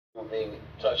being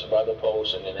touched by the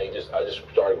post, and then I just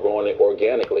started growing it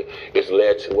organically. It's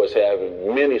led to us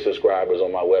having many subscribers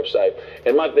on my website.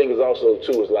 And my thing is also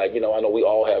too is like, I know we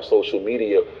all have social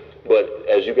media, but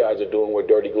as you guys are doing with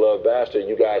Dirty Glove Bastard,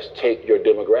 you guys take your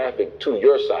demographic to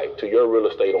your site, to your real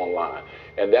estate online.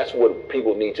 And that's what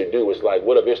people need to do. It's like,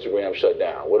 what if Instagram shut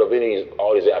down? What if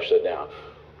all these apps shut down?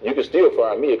 You can still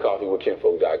find me at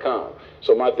coffeewithkinfolk.com.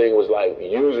 So my thing was like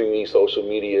using these social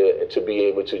media to be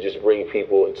able to just bring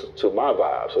people to my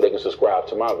vibe so they can subscribe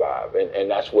to my vibe. And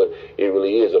that's what it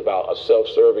really is about, a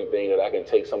self-serving thing that I can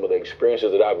take some of the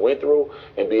experiences that I've went through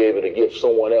and be able to give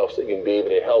someone else that can be able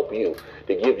to help you,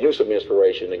 to give you some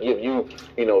inspiration, to give you,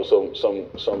 something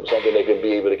that can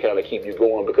be able to kind of keep you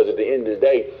going. Because at the end of the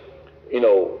day,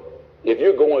 if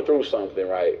you're going through something,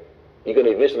 right, you're going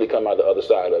to eventually come out the other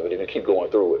side of it if you keep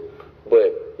going through it.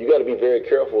 But you got to be very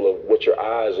careful of what your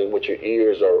eyes and what your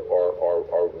ears are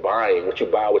buying, what you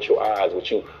buy with your eyes, what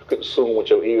you consume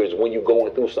with your ears when you're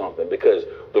going through something. Because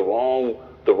the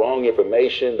wrong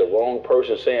information, the wrong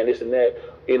person saying this and that,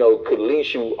 could lead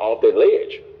you off that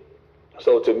ledge.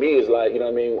 So to me, it's like,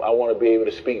 I want to be able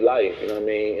to speak life, In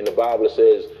the Bible it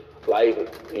says, life,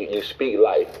 you speak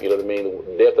life,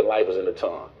 Death and life is in the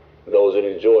tongue. Those that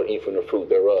enjoy it eat from the fruit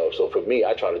thereof. So for me,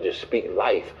 I try to just speak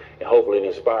life, and hopefully it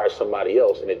inspires somebody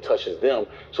else, and it touches them.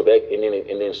 So that,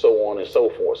 and then so on and so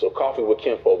forth. So Coffee with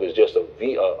Kinfolk is just a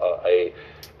vehicle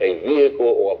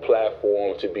or a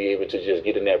platform to be able to just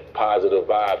get in that positive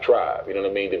vibe tribe. To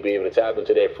be able to tap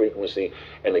into that frequency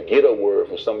and to get a word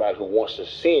from somebody who wants to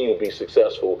see you be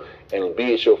successful and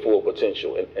be at your full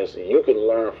potential. And so you can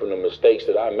learn from the mistakes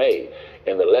that I made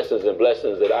and the lessons and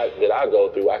blessings that I go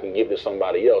through. I can give to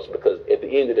somebody else, because at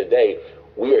the end of the day,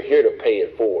 we are here to pay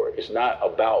it forward. It's not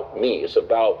about me. It's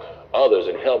about others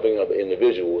and helping other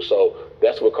individuals. So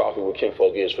that's what Coffee with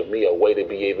Kinfolk is for me, a way to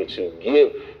be able to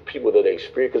give people that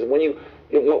experience. Because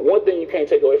one thing you can't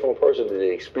take away from a person is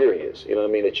the experience,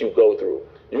 that you go through.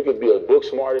 You could be a book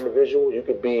smart individual. You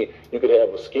could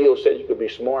have a skill set. You could be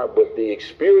smart, but the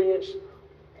experience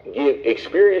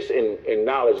and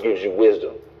knowledge gives you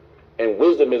wisdom. And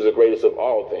wisdom is the greatest of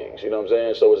all things. You know what I'm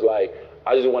saying? So it's like,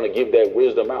 I just want to give that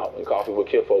wisdom out, and Coffee with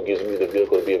Kinfolk gives me the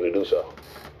vehicle to be able to do so.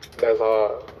 That's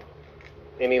hard.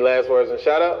 Any last words and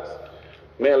shout outs?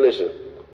 Man, listen,